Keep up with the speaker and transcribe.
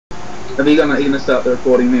Are you gonna start the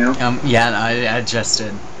recording now? Yeah, I just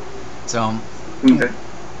did. So, Okay.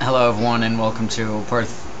 hello everyone, and welcome to part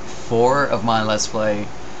 4 of my Let's Play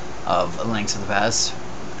of A Link to the Past.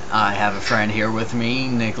 I have a friend here with me,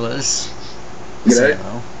 Nicholas. Say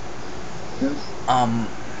hello. Yes.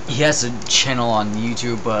 He has a channel on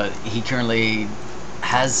YouTube, but he currently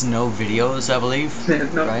has no videos, I believe.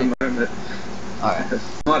 Not right? at the moment. Alright.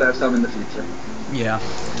 Might have some in the future. Yeah.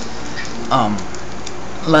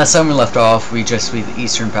 Last time we left off, we just beat the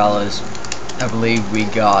Eastern Palace. I believe we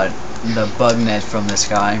got the bug net from this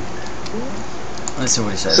guy. Let's see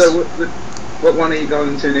what he says. So, what one are you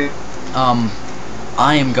going to now?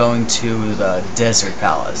 I am going to the Desert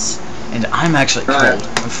Palace, and I'm actually cold.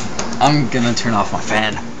 Right. I'm gonna turn off my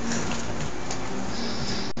fan.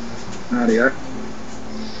 Rightio.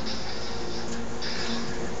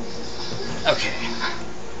 Okay.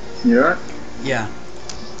 You alright? Yeah.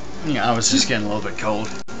 Yeah, I was just getting a little bit cold.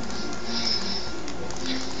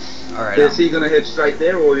 Alright. Yeah, so you're gonna head straight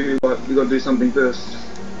there, or you gotta do something first?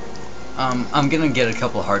 I'm gonna get a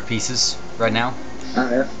couple of heart pieces right now.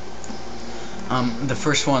 Yeah. The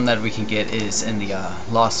first one that we can get is in the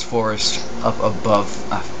Lost Forest up above.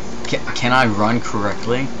 Can I run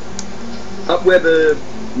correctly? Up where the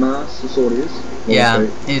Master Sword is? Yeah,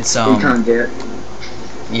 it's You can't get.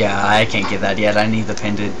 Yeah, I can't get that yet. I need the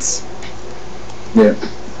pendants. Yeah.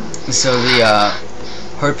 So the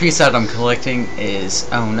heart piece that I'm collecting is...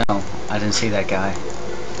 Oh no, I didn't see that guy.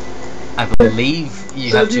 I believe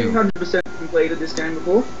you have to... Have you 100% completed this game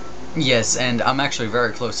before? Yes, and I'm actually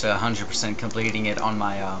very close to 100% completing it on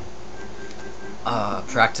my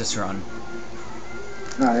practice run.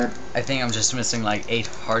 Oh, yeah. I think I'm just missing like 8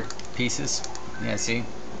 heart pieces. Yeah, see?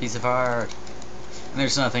 Piece of heart. And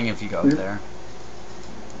there's nothing if you go up there.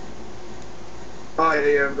 Oh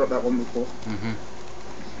yeah, I've got that one before.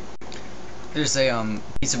 There's a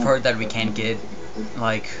piece of heart that we can't get,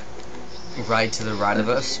 like, right to the right of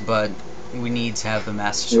us, but we need to have the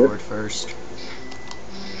Master Sword first.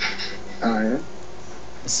 Oh yeah.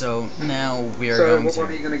 So now we are So going what to... one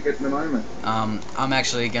are you going to get in the moment? I'm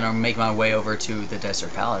actually gonna make my way over to the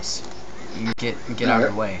Desert Palace. Get out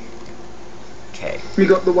of the way. Okay. You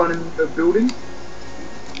got the one in the building?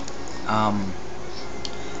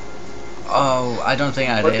 Oh, I don't think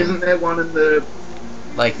I Like, did. isn't there one in the...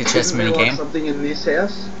 Like the chess mini game? Something in this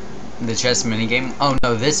house? The chess mini game? Oh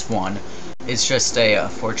no, this one. It's just a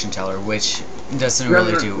fortune teller, which doesn't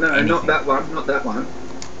really do anything. No, not that one. Not that one.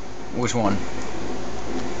 Which one?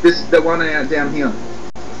 The one out down here.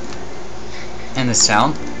 In this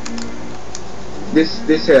town?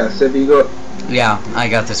 This house. Have you got? Yeah, I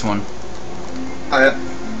got this one. Oh, yeah.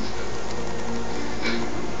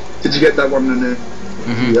 Did you get that one in the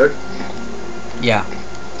video? Yeah.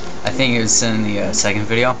 I think it was in the second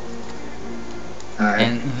video. Alright.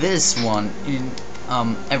 And this one,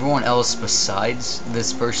 everyone else besides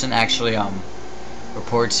this person actually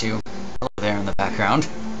reports you. Hello there in the background.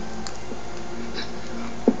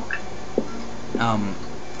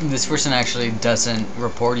 This person actually doesn't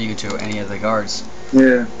report you to any of the guards.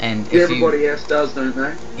 Yeah. And if everybody else does, don't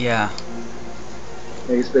they? Yeah.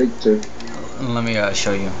 They speak to. Let me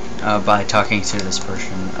show you by talking to this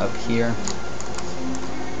person up here.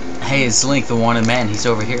 Hey, it's Link, the wanted man. He's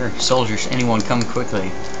over here. Soldiers, anyone, come quickly.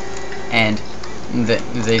 And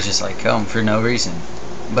they just like come for no reason.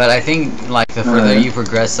 But I think like the further you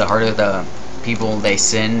progress, the harder the people they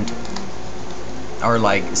send are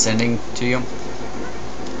like sending to you.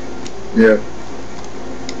 Yeah.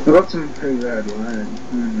 I've got some pretty bad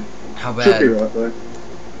line. How bad? Should be right though.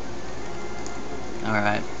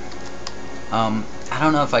 Alright. I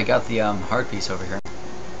don't know if I got the heart piece over here.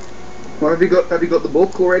 Well, have you got the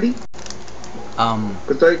book already?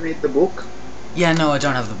 Because don't you need the book? Yeah, no, I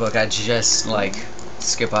don't have the book. I just like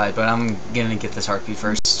skip by it, but I'm gonna get this heart piece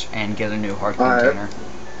first and get a new heart container.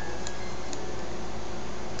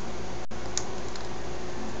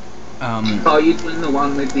 Oh, you're doing the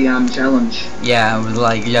one with the challenge. Yeah,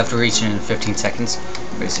 like you have to reach it in 15 seconds.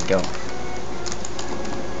 Where's it go?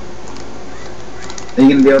 Are you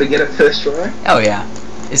gonna be able to get it first try? Oh yeah,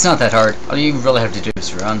 it's not that hard. All you really have to do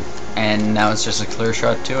is run, and now it's just a clear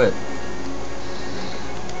shot to it.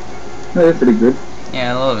 Oh, that's pretty good.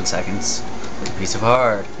 Yeah, 11 seconds. With a piece of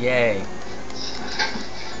heart. Yay.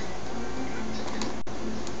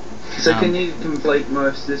 So can you complete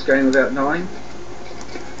most of this game without dying?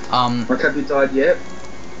 Like, have you died yet?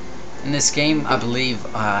 In this game, I believe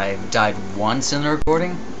I've died once in the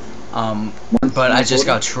recording. But I just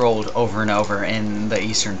got trolled over and over in the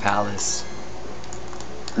Eastern Palace.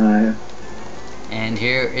 Yeah. And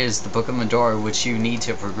here is the Book of Medora, which you need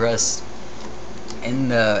to progress in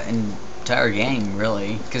the entire game,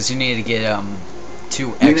 really, because you need to get 2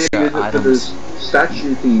 You need to extra use it for items. this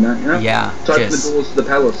statue thing, don't you? Yeah, To open the doors to the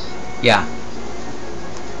palace. yeah.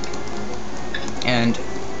 And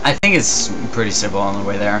I think it's pretty simple on the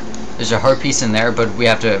way there. There's a heart piece in there, but we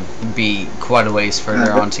have to be quite a ways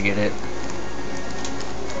further on to get it.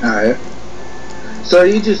 Alright. So are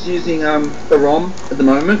you just using a ROM at the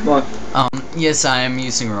moment? Like, Yes, I am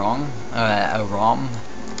using a ROM.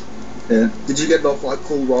 yeah. Did you get off like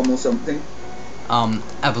Cool ROM or something?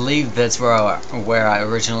 I believe that's where I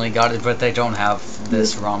originally got it, but they don't have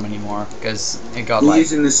this ROM anymore because it got like. Are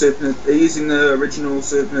you using the original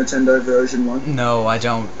Super Nintendo version one? No, I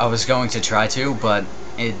don't. I was going to try to, but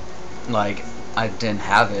it, like, I didn't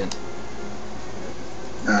have it.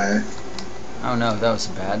 Alright. Oh no, that was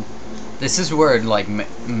bad. This is where it like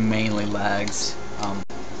mainly lags.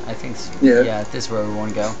 I think. So. Yeah, this is where we want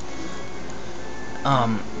to go.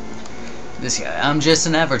 This guy. I'm just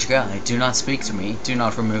an average guy. Do not speak to me. Do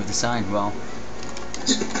not remove the sign. Well.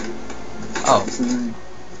 Oh.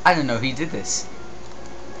 I didn't know he did this.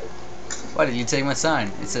 Why did you take my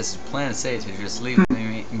sign? It says Planet Sage. Just leave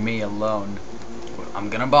me alone. I'm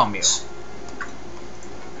gonna bomb you.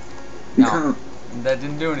 No, that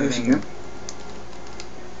didn't do anything.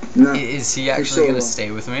 No. Is he actually gonna stay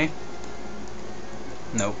with me?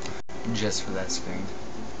 Nope. Just for that screen.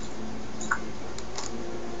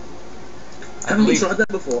 Haven't you tried that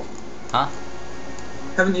before? Huh?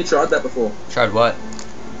 Haven't you tried that before? Tried what?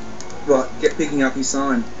 Right, picking up his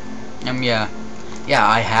sign. Yeah. Yeah,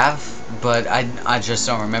 I have, but I just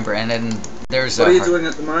don't remember. And then there's What are you doing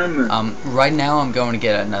at the moment? Right now I'm going to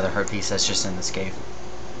get another heart piece that's just in this cave,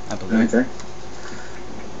 I believe. Okay.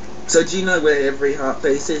 So do you know where every heart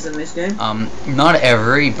piece is in this game? Not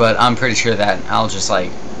every, but I'm pretty sure that I'll just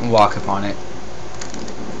like walk upon it.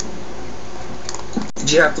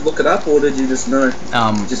 Did you have to look it up, or did you just know?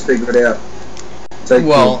 Just figure it out.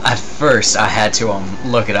 Well, at first I had to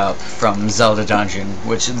look it up from Zelda Dungeon,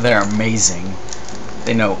 which they're amazing.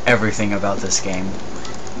 They know everything about this game.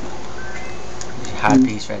 Heart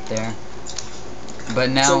piece right there. But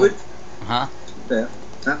now, huh? Yeah.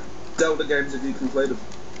 Huh? Zelda games have you completed?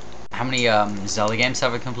 How many Zelda games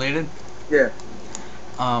have I completed? Yeah.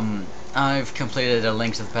 I've completed A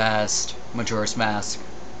Link to the Past, Majora's Mask,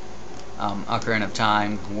 Ocarina of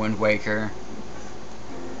Time, Wind Waker,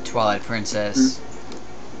 Twilight Princess,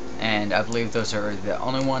 and I believe those are the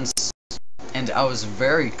only ones. And I was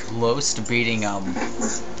very close to beating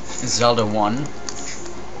Zelda 1,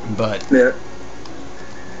 but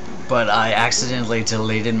I accidentally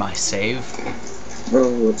deleted my save.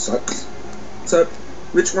 Oh, it sucks. So,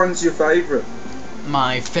 which one's your favorite?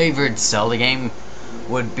 My favorite Zelda game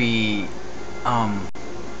would be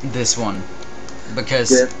this one,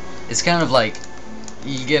 because it's kind of like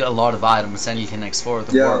you get a lot of items and you can explore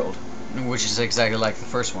the world, which is exactly like the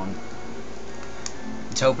first one.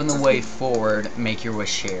 To open the way forward, make your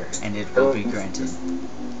wish here, and it will be granted.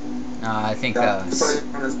 I think the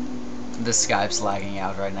Skype's lagging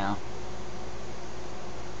out right now,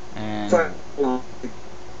 and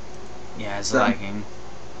yeah, it's lagging.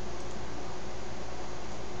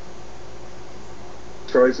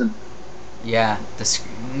 Frozen. Yeah, this.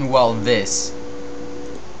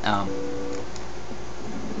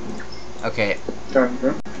 Okay.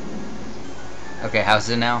 Okay, how's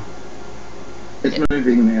it now? It's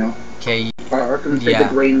moving now. Okay. I can see the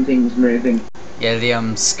green things moving. Yeah, the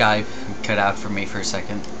Skype cut out for me for a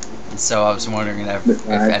second, and so I was wondering if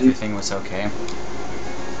everything was okay.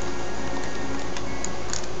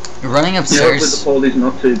 Running upstairs. The quality's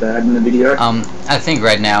not too bad in the video. I think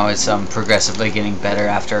right now it's progressively getting better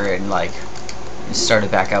after it like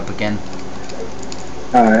started back up again.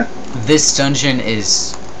 Alright. This dungeon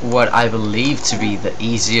is what I believe to be the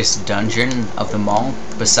easiest dungeon of them all,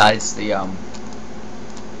 besides the You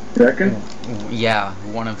reckon? Yeah,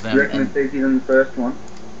 one of them. You reckon it's easier than the first one?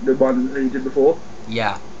 The one that you did before?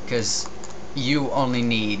 Yeah, because you only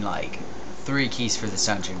need like 3 keys for this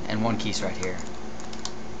dungeon, and 1 key's right here.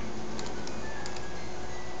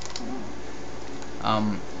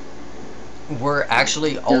 We're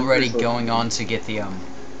actually already going on to get the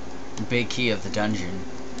big key of the dungeon.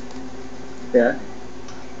 Yeah.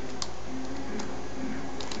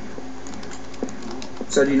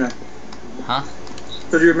 So do you know? Huh?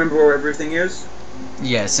 So do you remember where everything is?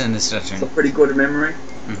 Yes, in this dungeon. So pretty good at memory?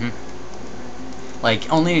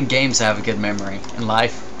 Like, only in games I have a good memory. In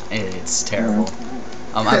life, it's terrible.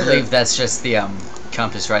 I believe that's just the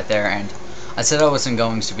compass right there, and I said I wasn't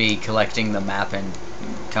going to be collecting the map and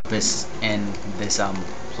compass in this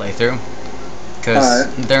playthrough, because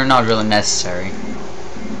they're not really necessary.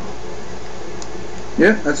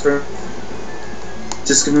 Yeah, that's fair.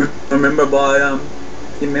 Just gonna remember by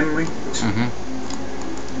in memory.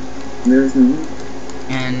 There's no.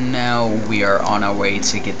 And now we are on our way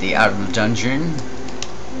to get the out of the dungeon.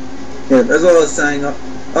 Yeah, that's what I was saying. I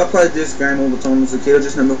played this game all the time as a kid. I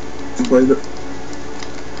just never played it.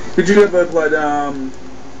 Did you ever play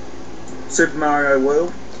Super Mario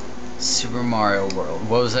World? Super Mario World.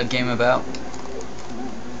 What was that game about?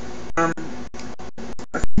 I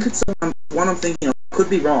think it's one I'm thinking of. Could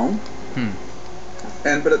be wrong.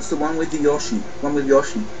 But it's the one with the Yoshi. One with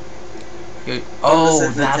Yoshi. Oh,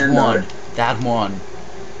 that one. That one.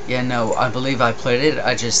 Yeah, no, I believe I played it.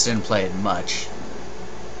 I just didn't play it much.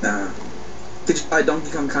 Nah. Did you play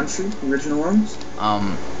Donkey Kong Country, the original ones?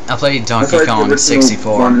 I played Donkey Kong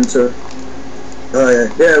 64. 1 and 2. Oh yeah,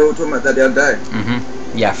 yeah, we were talking about that the other day.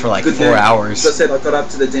 Yeah, for like 4 hours. As I said, I got up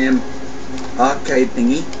to the damn arcade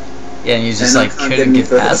thingy. Yeah, and you just like couldn't get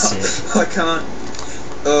past it. I can't.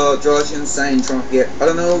 Oh, it drives you insane trying to get. I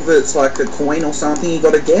don't know if it's like a coin or something you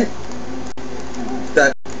got to get.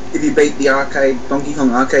 That if you beat the Donkey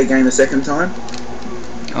Kong arcade game a second time.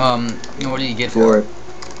 What do you get for it?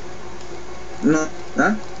 No.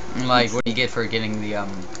 Like, what do you get for getting the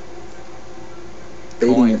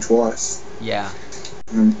beating coin? it twice. Yeah.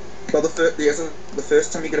 Well, the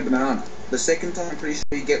first time you get a banana. The second time, I'm pretty sure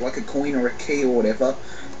you get like a coin or a key or whatever,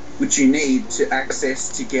 which you need to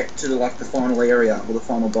access to get to the final area or the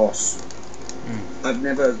final boss. I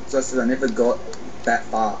never got that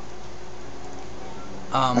far.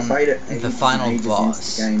 I played it the final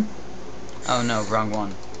boss. The game. Oh no, wrong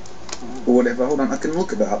one. Or whatever. Hold on, I can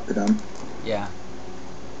look it up, but yeah.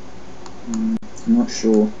 I'm not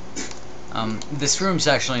sure. This room's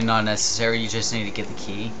actually not necessary. You just need to get the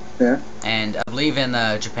key. Yeah. And I believe in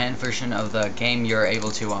the Japan version of the game, you're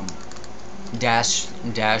able to dash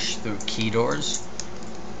through key doors.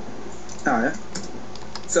 Oh yeah.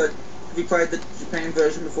 So, have you played the Japan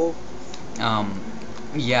version before?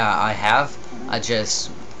 Yeah, I have. I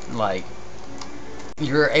just like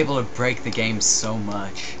you're able to break the game so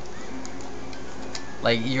much.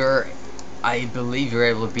 Like I believe you're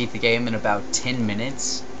able to beat the game in about 10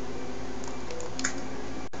 minutes.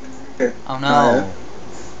 Okay. Oh no.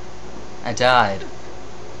 I died.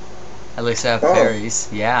 At least I have berries.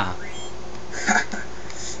 Yeah.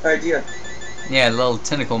 Oh dear. Yeah, a little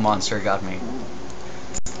tentacle monster got me.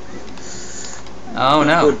 Oh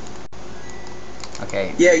no. Good.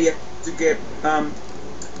 Okay. Yeah, you have to get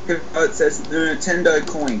it says the Nintendo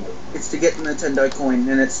coin. It's to get the Nintendo coin,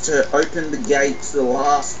 and it's to open the gate to the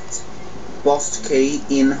last boss key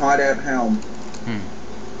in Hideout Helm.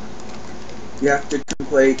 You have to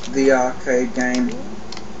complete the arcade game.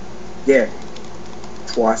 Yeah,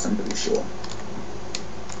 twice I'm pretty sure.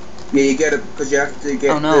 Yeah, you get it because you have to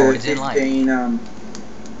get the 15.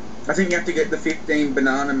 I think you have to get the 15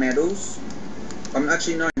 banana medals. I'm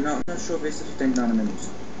actually no, I'm not sure if it's the 15 banana medals.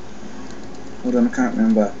 Hold on, I can't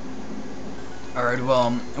remember. Alright,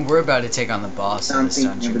 well, we're about to take on the boss of this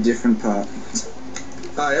dungeon. I'm thinking of a different part.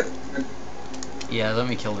 Oh, yep. Yeah, let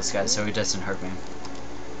me kill this guy so he doesn't hurt me.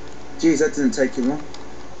 Jeez, that didn't take you long.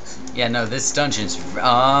 Yeah, no, this dungeon's...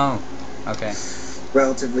 Oh, okay.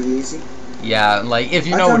 Relatively easy. Yeah, like, if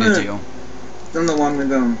you know what to do. Done the one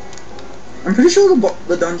with, I'm pretty sure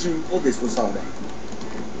the dungeon before this was harder.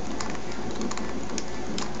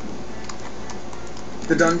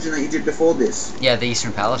 The dungeon that you did before this. Yeah, the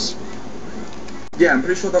Eastern Palace. Yeah, I'm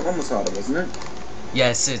pretty sure that one was harder, wasn't it?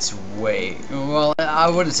 Yes, it's way... Well, I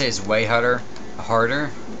wouldn't say it's way harder.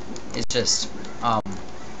 It's just, a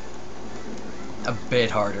bit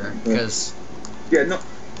harder, because... Yeah,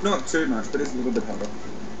 not too much, but it's a little bit harder.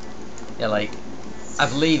 Yeah, like, I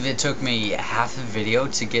believe it took me half a video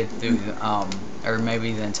to get through, or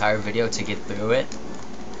maybe the entire video to get through it.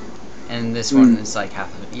 And this one is like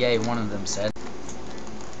half of it. Yay, one of them said.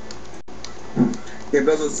 Yeah,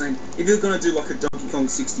 but as I was saying, if you're gonna do like a Donkey Kong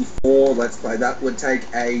 64 Let's Play, that would take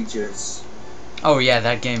ages. Oh yeah,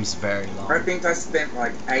 that game's very long. I think I spent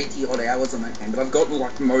like 80 odd hours on that game, but I've gotten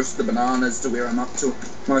like most of the bananas to where I'm up to,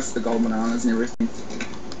 most of the gold bananas and everything.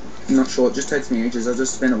 I'm not sure, it just takes me ages. I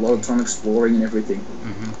just spent a lot of time exploring and everything.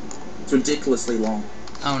 It's ridiculously long.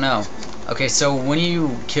 Oh no. Okay, so when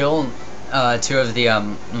you kill two of the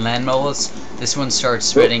land moles, this one starts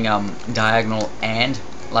spitting diagonal and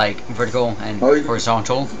like vertical and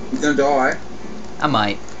horizontal. You're gonna die. I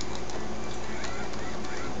might.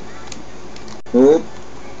 Oh.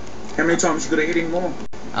 How many times you gotta hit him more?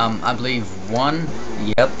 I believe one.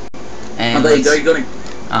 Yep. And oh, there you go, you got him.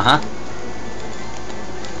 Uh-huh.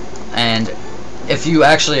 And if you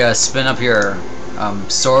actually spin up your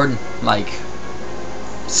sword, like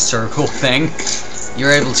circle thing,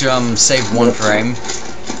 you're able to save one frame,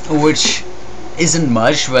 which isn't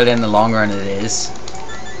much, but in the long run it is.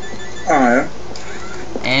 Oh, yeah.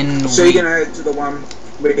 And so you're gonna head to the one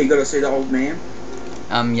where you gotta see the old man?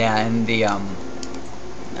 Yeah, in the,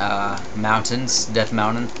 mountains, Death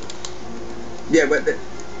Mountain. Yeah, but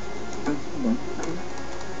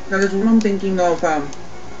now there's one I'm thinking of, I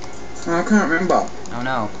can't remember. Oh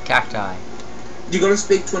no, cacti. You gotta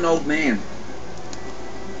speak to an old man.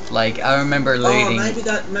 Like, I remember leading...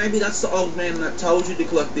 Oh, maybe that's the old man that told you to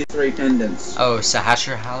collect the 3 pendants. Oh,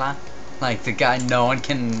 Sahasrarhala? Like, the guy no one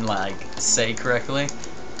can, like, say correctly?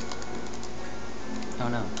 Oh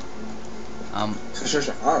no.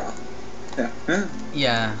 Sahasrarhala? Yeah.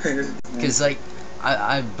 Yeah. Because, like,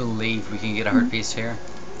 I believe we can get a heart piece here.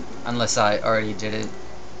 Unless I already did it.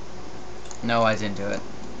 No, I didn't do it.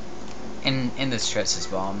 In the stresses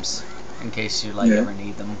bombs. In case you, like, ever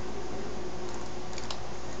need them.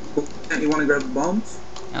 You want to grab the bombs?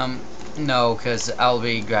 No, because I'll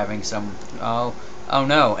be grabbing some... Oh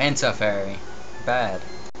no, Entafairy. Bad.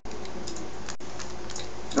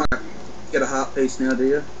 Alright, get a heart piece now, do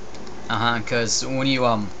you? Uh-huh, because when you,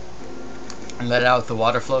 let out the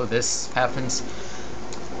water flow, this happens.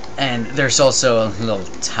 And there's also a little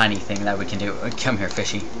tiny thing that we can do. Come here,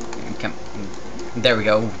 fishy. Come. There we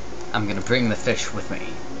go. I'm gonna bring the fish with me.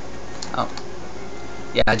 Oh.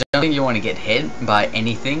 Yeah, I don't think you want to get hit by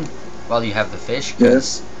anything while you have the fish,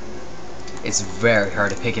 because it's very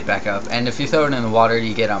hard to pick it back up. And if you throw it in the water,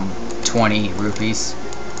 you get 20 rupees.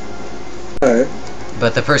 Alright.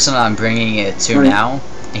 But the person I'm bringing it to now,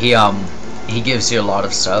 he gives you a lot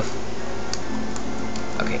of stuff.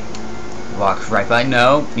 Okay, walk right by.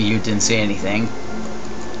 No, you didn't see anything.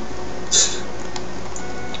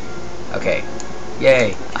 Okay,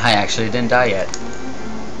 yay! I actually didn't die yet.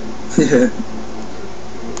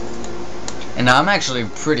 And I'm actually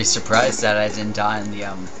pretty surprised that I didn't die in the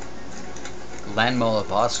Landmola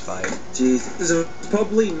boss fight. Jeez, this is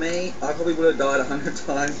probably me. I probably would have died 100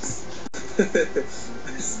 times.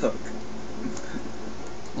 I suck.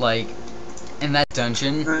 Like, in that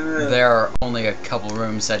dungeon, there are only a couple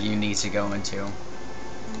rooms that you need to go into.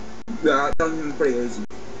 Yeah, that dungeon is pretty easy.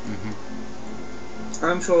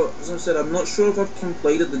 I'm sure, as I said, I'm not sure if I've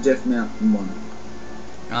completed the Death Mountain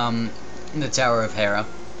one. The Tower of Hera.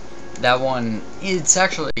 That one, it's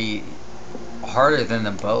actually harder than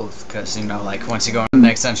them both, because, you know, like, once you go in the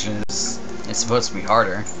next dungeon, it's supposed to be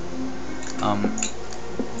harder.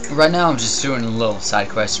 Right now I'm just doing a little side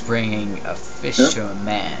quest, bringing a fish to a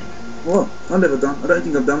man. What? I don't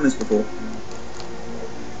think I've done this before.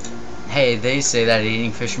 Hey, they say that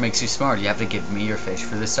eating fish makes you smart. You have to give me your fish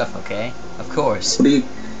for this stuff, okay? Of course. What do you...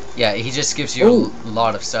 Yeah, he just gives you a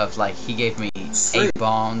lot of stuff. Like, he gave me 8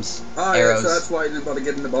 bombs, arrows. Yeah, so that's why you didn't bother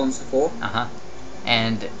getting the bombs before? Uh-huh.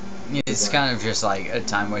 And it's kind of just like a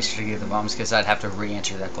time waster to get the bombs, because I'd have to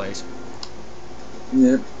re-enter that place.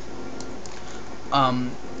 Yep.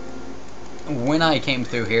 When I came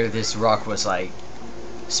through here, this rock was, like,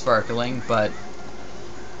 sparkling, but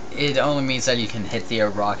it only means that you can hit the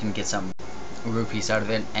rock and get some rupees out of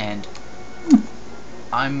it, and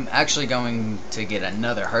I'm actually going to get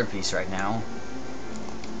another heart piece right now.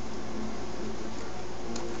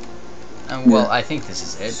 Well, I think this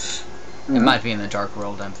is it. It might be in the Dark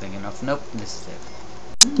World I'm thinking of. Nope, this is it.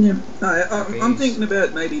 Yeah, I'm thinking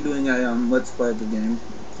about maybe doing a Let's Play of the game.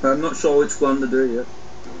 I'm not sure which one to do yet.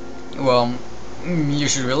 Well, you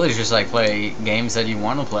should really just, like, play games that you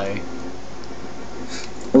want to play.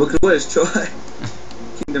 Well, we could always try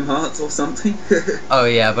Kingdom Hearts or something. Oh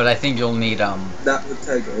yeah, but I think you'll need that would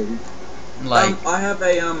take ages. Like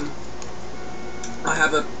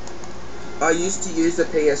I used to use a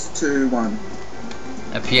PS2 one.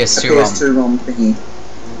 A PS2 ROM thingy.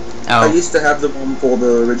 Oh. I used to have the one for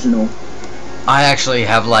the original. I actually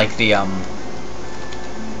have, like, the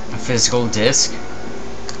physical disc.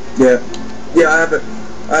 Yeah, I have it.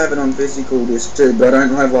 I have it on physical disc too, but I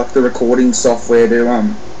don't have, like, the recording software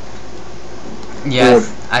to Yeah,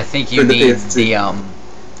 I think you need the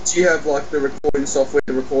Do you have, like, the recording software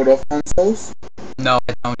to record off consoles? No,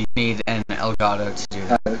 I don't. You need an Elgato to do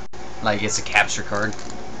that. Like, it's a capture card.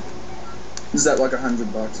 Is that like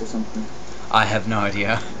 $100 or something? I have no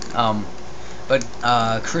idea. But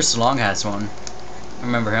Chris Long has one.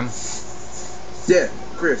 Remember him? Yeah,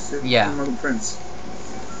 Chris. Yeah. One of my friends.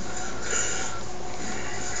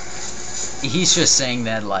 He's just saying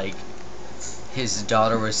that, like, his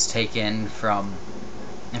daughter was taken from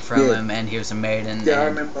him, and he was a maiden. Yeah, I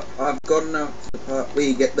remember. I've gotten up to the part where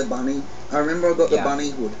you get the bunny. I remember I got the bunny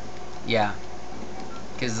hood. Yeah.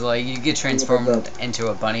 Because, like, you get transformed into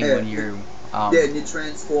a bunny when you're... yeah, and you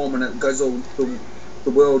transform and it goes all... The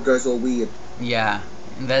world goes all weird. Yeah.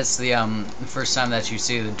 And that's the first time that you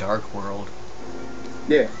see the Dark World.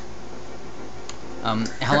 Yeah.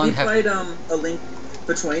 How long you played A Link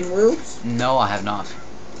Between Worlds? No, I have not.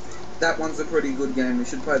 That one's a pretty good game. You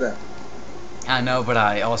should play that. I know, but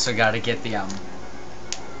I also got to get the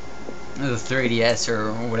 3DS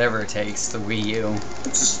or whatever it takes, the Wii U.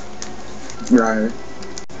 It's just, right.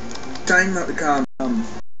 Shame that we can't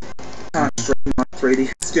stream my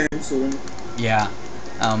 3DS games or. Yeah.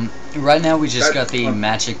 Right now we just got the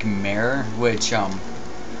Magic Mirror, which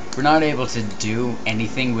we're not able to do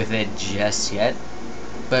anything with it just yet,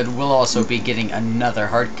 but we'll also be getting another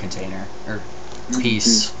heart container or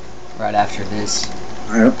piece right after this.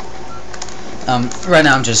 Yep. Right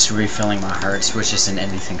now I'm just refilling my hearts, which isn't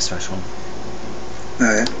anything special.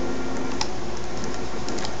 Alright.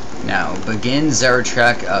 Now begins our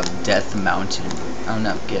track of Death Mountain. Oh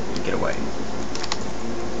no, get away.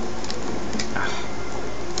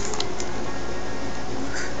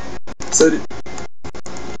 So,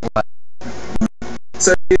 what?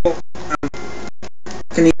 So,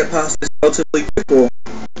 can you get past this relatively quick, or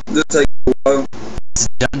does it take a while?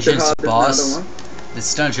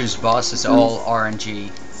 This dungeon's boss is all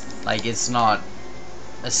RNG. Like, it's not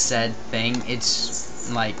a set thing,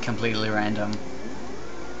 it's like completely random.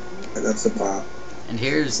 That's the part. And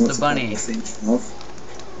here's the bunny.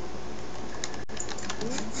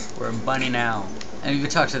 We're a bunny now. And if you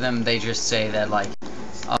talk to them, they just say that, like,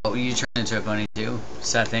 oh, you turn into a bunny too.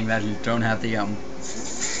 Sad thing that you don't have the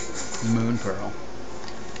moon pearl.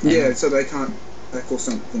 And yeah, so they can't tackle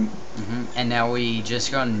something. And now we just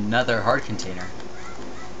got another heart container.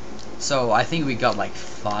 So I think we got like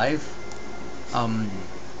 5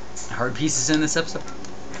 heart pieces in this episode.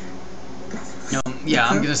 No, yeah,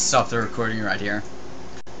 I'm gonna stop the recording right here.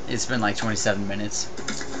 It's been like 27 minutes.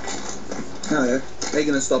 Oh yeah, are you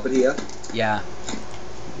gonna stop it here? Yeah,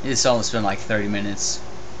 it's almost been like 30 minutes.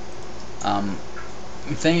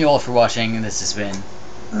 Thank you all for watching. This has been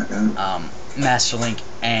Master Link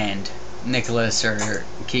and Nicholas or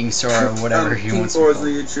KingSora or whatever he wants to call it.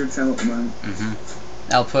 KingSora's the YouTube channel at the moment.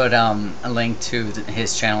 I'll put a link to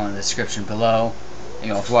his channel in the description below. Thank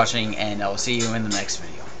you all for watching, and I'll see you in the next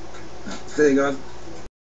video. There you go.